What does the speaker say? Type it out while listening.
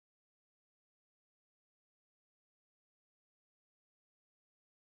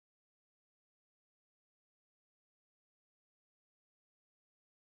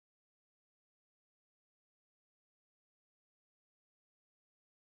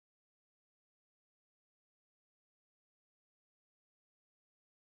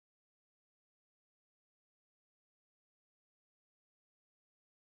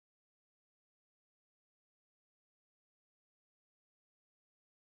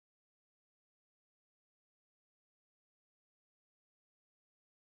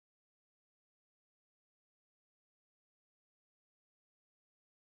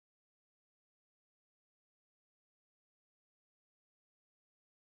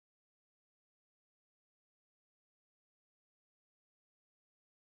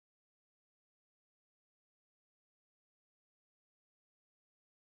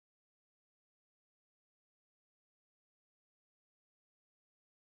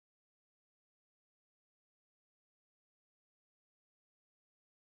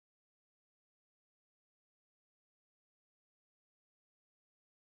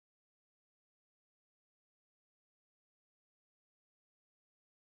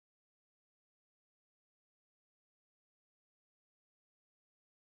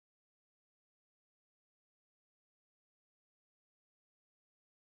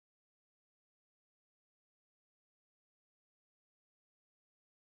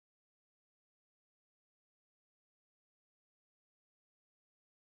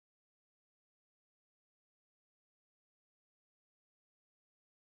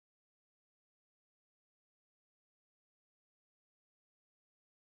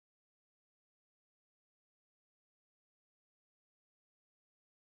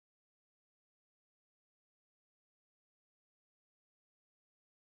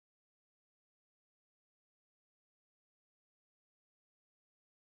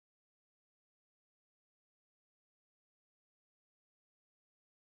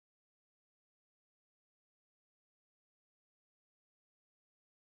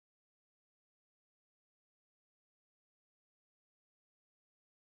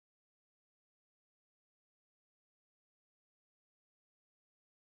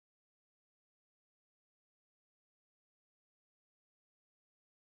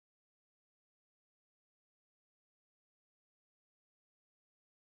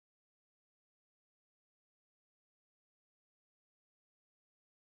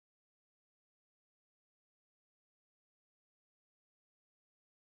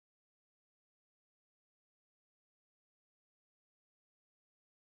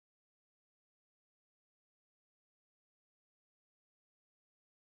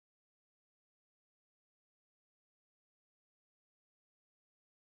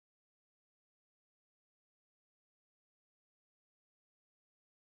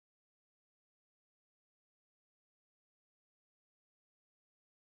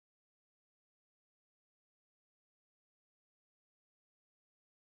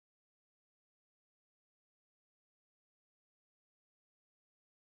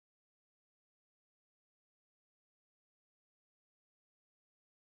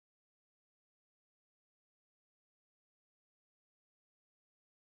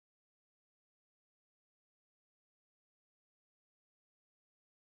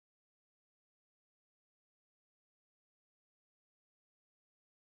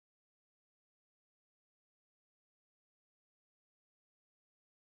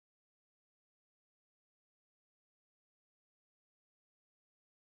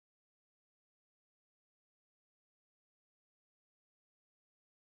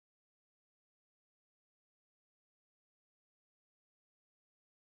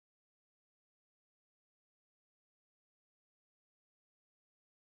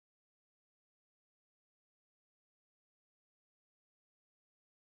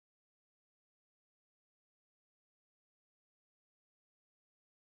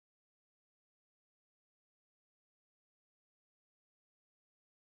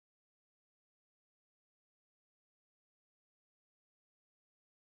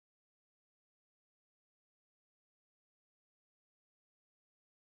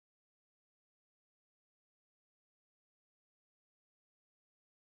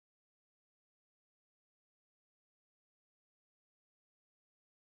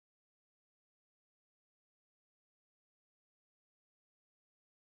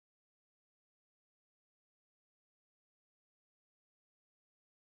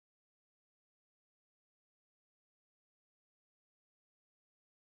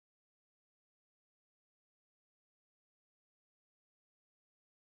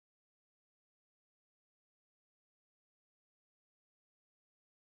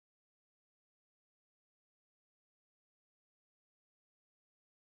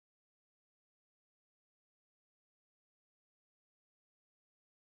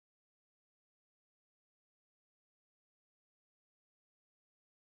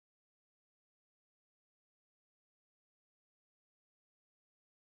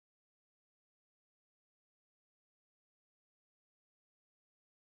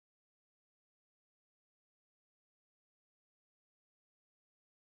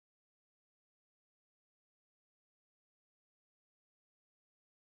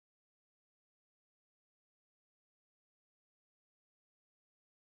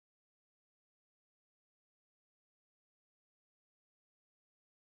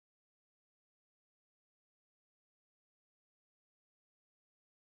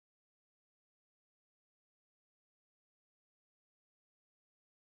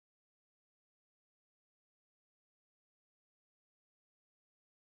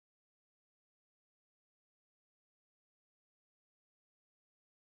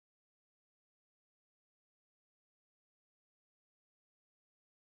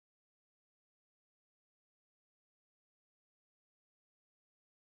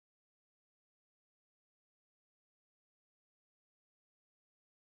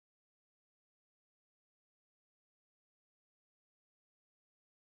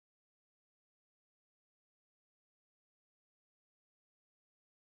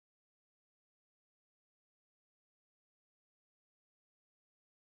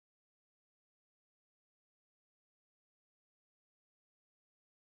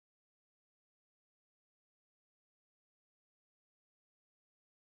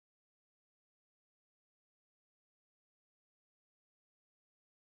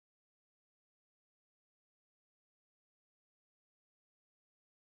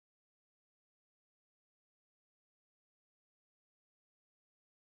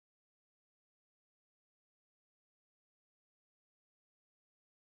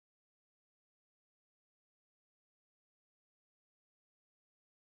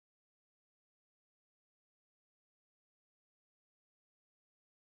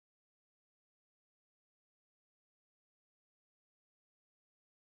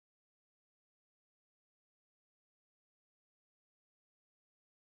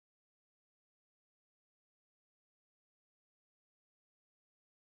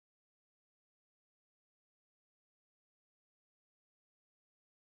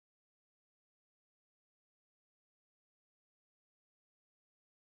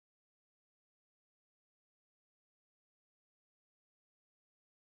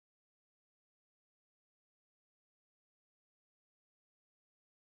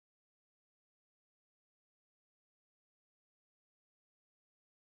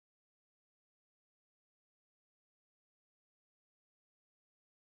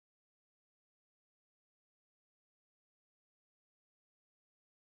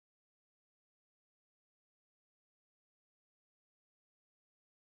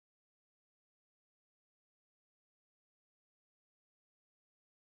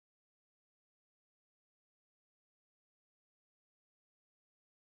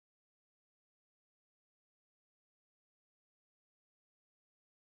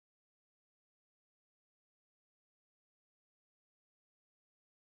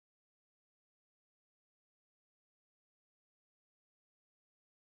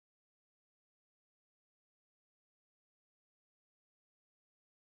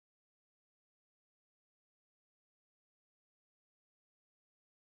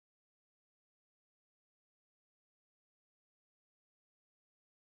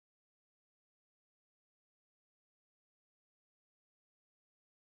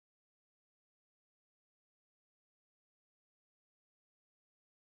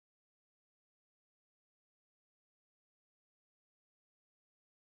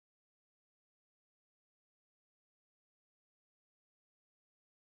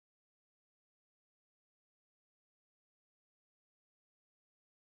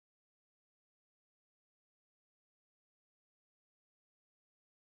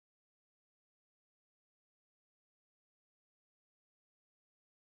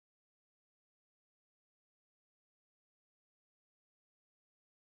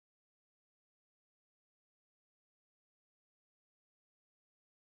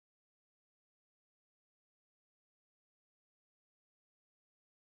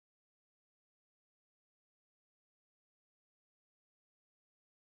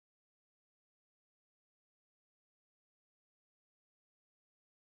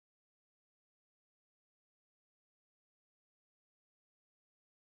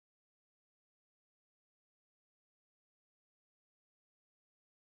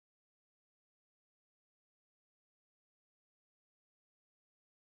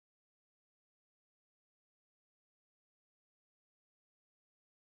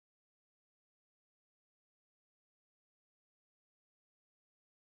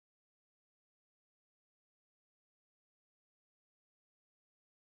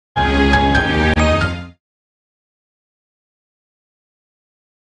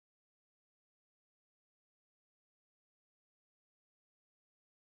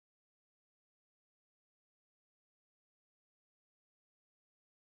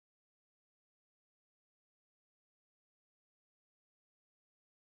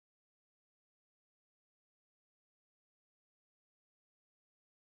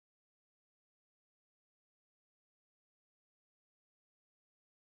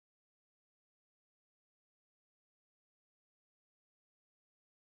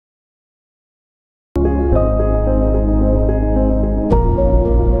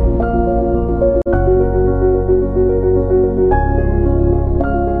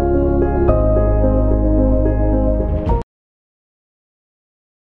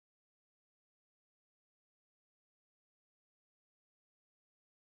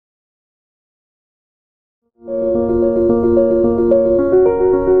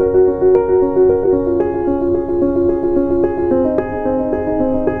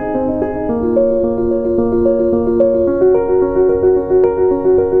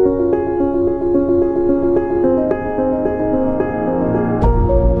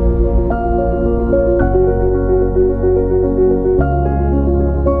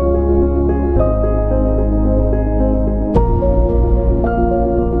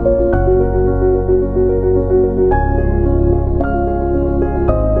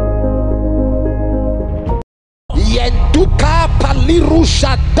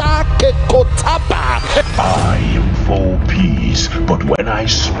I am for peace, but when I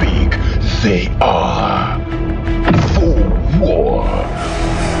speak, they are for war.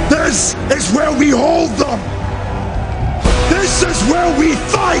 This is where we hold them. This is where we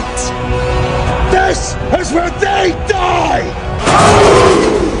fight. This is where they die.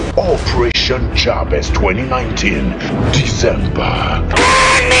 Operation Jabez 2019, December.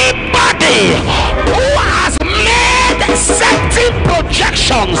 Anybody who has made certain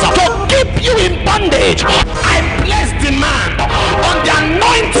projections to keep you in bondage, I place demand on the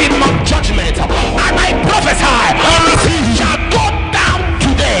anointing of judgment, and I prophesy it shall go down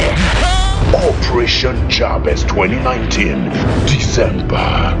today. Operation Jabez 2019, December,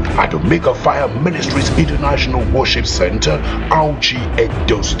 at Omega Fire Ministries International Worship Center, Auchi,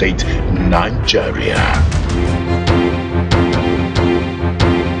 Edo State, Nigeria.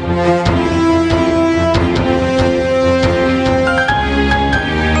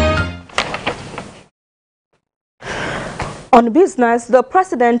 On business, the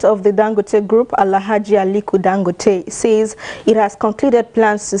president of the Dangote Group, Alhaji Aliko Dangote, says it has concluded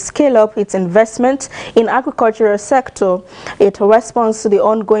plans to scale up its investment in agricultural sector. It responds to the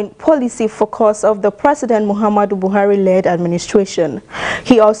ongoing policy focus of the President Muhammadu Buhari-led administration.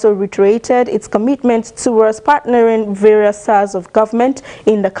 He also reiterated its commitment towards partnering various sides of government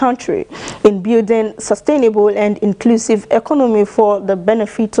in the country in building sustainable and inclusive economy for the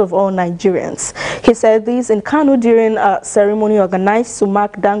benefit of all Nigerians. He said this in Kano during a ceremony organized to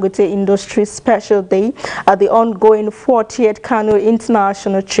mark Dangote Industries Special Day at the ongoing 40th Kano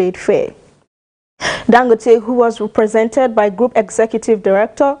International Trade Fair. Dangote, who was represented by Group Executive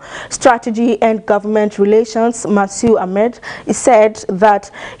Director, Strategy and Government Relations, Matthew Ahmed, said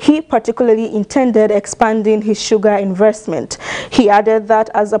that he particularly intended expanding his sugar investment. He added that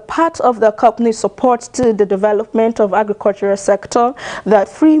as a part of the company's support to the development of agricultural sector, the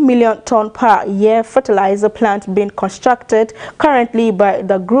 3 million ton per year fertilizer plant being constructed currently by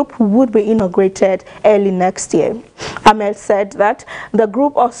the group would be inaugurated early next year. Ahmed said that the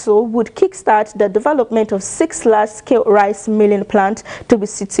group also would kickstart the development of 6 large-scale rice milling plants to be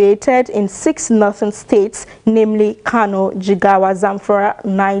situated in 6 northern states, namely Kano, Jigawa, Zamfara,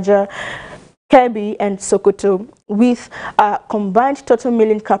 Niger, Kebbi, and Sokoto, with a combined total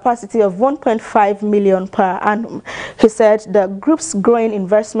milling capacity of 1.5 million per annum. He said the group's growing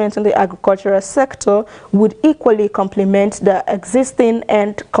investment in the agricultural sector would equally complement the existing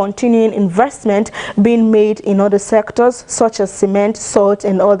and continuing investment being made in other sectors such as cement, salt,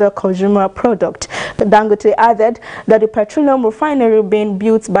 and other consumer products. Dangote added that the petroleum refinery being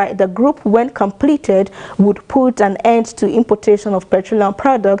built by the group, when completed, would put an end to importation of petroleum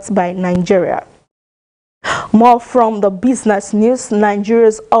products by Nigeria. More from the business news.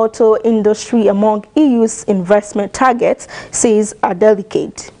 Nigeria's auto industry among EU's investment targets says are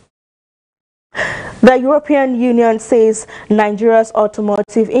delicate. The European Union says Nigeria's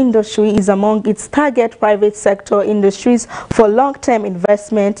automotive industry is among its target private sector industries for long-term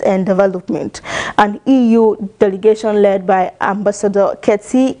investment and development. An EU delegation led by Ambassador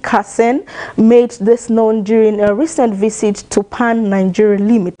Keti Kassen made this known during a recent visit to Pan Nigeria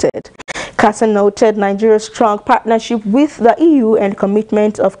Limited. Kassen noted Nigeria's strong partnership with the EU and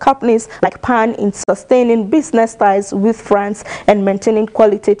commitment of companies like Pan in sustaining business ties with France and maintaining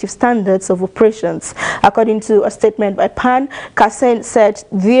qualitative standards of operations. According to a statement by Pan, Kassen said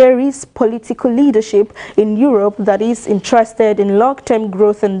there is political leadership in Europe that is interested in long-term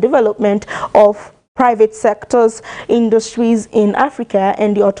growth and development of private sectors industries in Africa,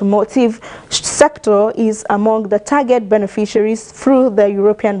 and the automotive sector is among the target beneficiaries through the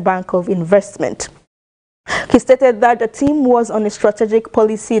European Bank of Investment. He stated that the team was on a strategic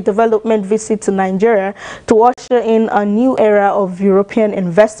policy development visit to Nigeria to usher in a new era of European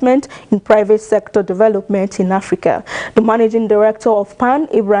investment in private sector development in Africa. The managing director of PAN,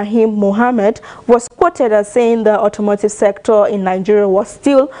 Ibrahim Mohammed, was quoted as saying the automotive sector in Nigeria was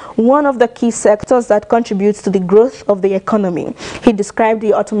still one of the key sectors that contributes to the growth of the economy. He described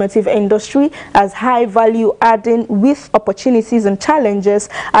the automotive industry as high value adding with opportunities and challenges,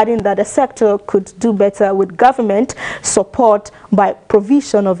 adding that the sector could do better with government support by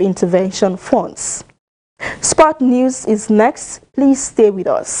provision of intervention funds. Sport news is next. Please stay with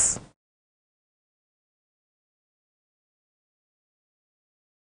us.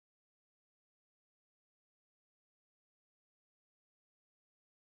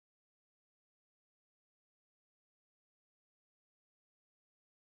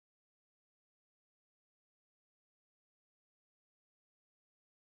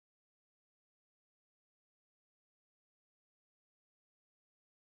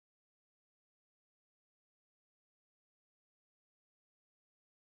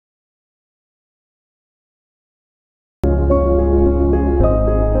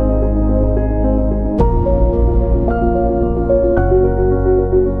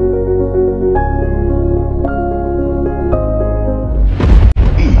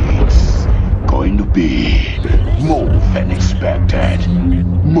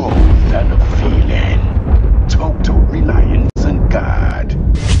 More than a feeling, total reliance on God.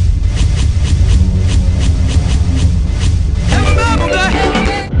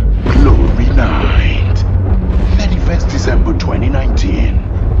 Glory Night, 31st December 2019.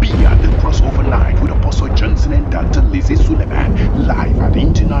 Be at the crossover night with Apostle Johnson and Dr. Lizzie Suleiman, live at the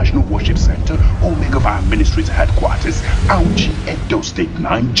International Worship Center, Omega Vine Ministries headquarters, Auchi, Edo State,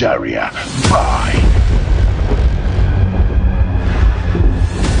 Nigeria. Bye.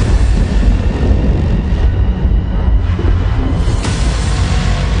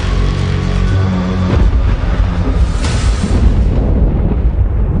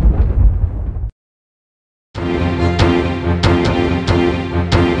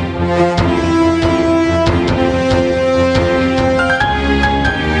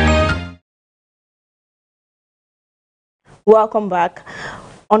 Welcome back.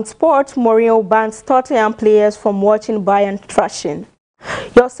 On sport, Mourinho bans Tottenham players from watching Bayern thrashing.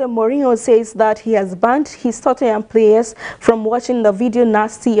 Jose Mourinho says that he has banned his Tottenham players from watching the video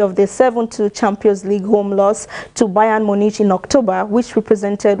nasty of the 7-2 Champions League home loss to Bayern Munich in October, which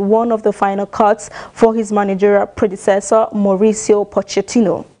represented one of the final cuts for his managerial predecessor, Mauricio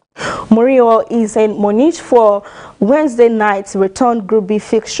Pochettino. Mourinho is in Munich for Wednesday night's return Group B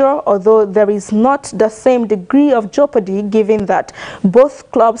fixture, although there is not the same degree of jeopardy given that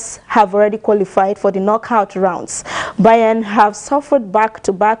both clubs have already qualified for the knockout rounds. Bayern have suffered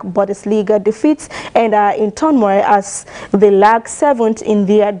back-to-back Bundesliga defeats and are in turmoil as they lag 7th in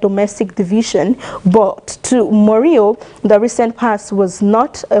their domestic division, but to Mourinho, the recent past was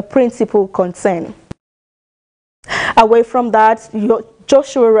not a principal concern. Away from that,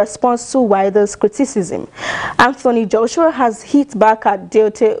 Joshua responds to Wilder's criticism. Anthony Joshua has hit back at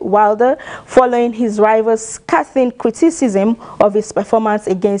Deontay Wilder following his rival's scathing criticism of his performance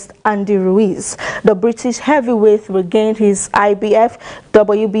against Andy Ruiz. The British heavyweight regained his IBF,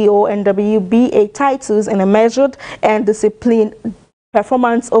 WBO and WBA titles in a measured and disciplined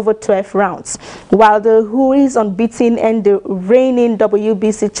performance over 12 rounds. Wilder, who is unbeaten and the reigning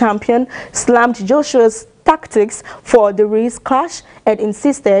WBC champion, slammed Joshua's tactics for the Ruiz clash and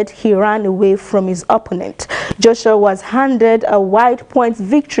insisted he ran away from his opponent. Joshua was handed a wide points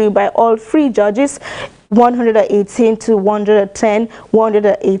victory by all three judges, 118-110,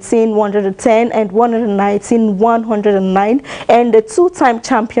 118-110, and 119-109, and the two-time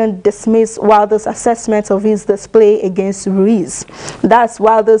champion dismissed Wilder's assessment of his display against Ruiz. That's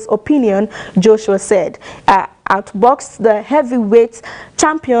Wilder's opinion, Joshua said. Outboxed the heavyweight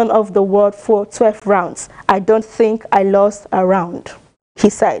champion of the world for 12 rounds. I don't think I lost a round, he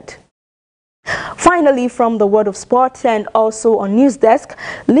said. Finally, from the world of sport and also on News Desk,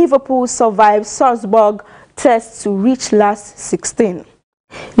 Liverpool survived Salzburg test to reach last 16.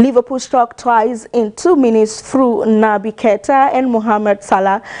 Liverpool struck twice in 2 minutes through Naby Keita and Mohamed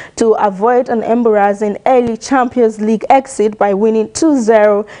Salah to avoid an embarrassing early Champions League exit by winning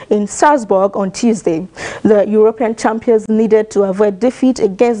 2-0 in Salzburg on Tuesday. The European champions needed to avoid defeat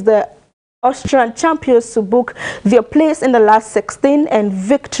against the Austrian champions to book their place in the last 16, and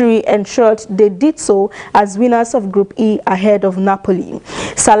victory ensured they did so as winners of Group E ahead of Napoli.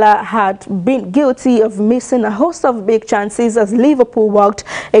 Salah had been guilty of missing a host of big chances as Liverpool walked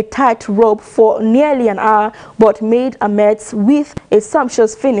a tightrope for nearly an hour, but made amends with a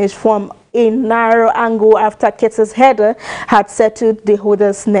sumptuous finish from a narrow angle after Keita's header had settled the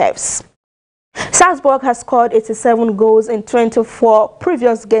holders' nerves. Salzburg has scored 87 goals in 24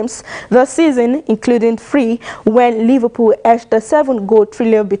 previous games this season, including 3 when Liverpool edged the 7-goal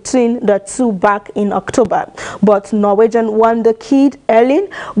trillion between the two back in October. But Norwegian wonder kid Erling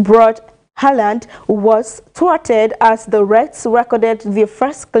Braut Haaland was thwarted as the Reds recorded their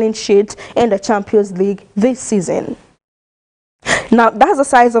first clean sheet in the Champions League this season. Now, that's the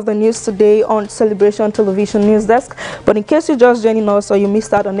size of the news today on Celebration Television News Desk. But in case you're just joining us or you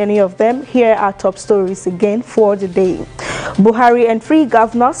missed out on any of them, here are top stories again for the day. Buhari and 3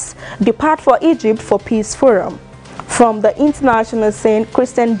 governors depart for Egypt for Peace Forum. From the international scene,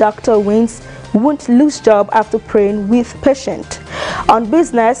 Christian doctor won't lose job after praying with patient. On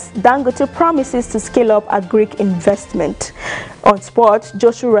business, Dangote promises to scale up Greek investment. On sport,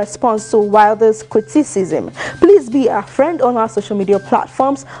 Joshua responds to Wilder's criticism. Please be a friend on our social media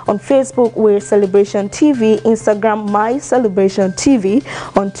platforms. On Facebook, we're Celebration TV, Instagram, My Celebration TV,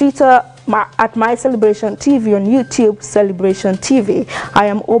 on Twitter, at My Celebration TV, on YouTube, Celebration TV. I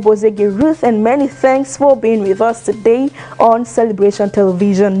am Obozege Ruth, and many thanks for being with us today on Celebration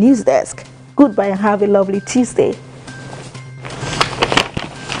Television News Desk. Goodbye and have a lovely Tuesday.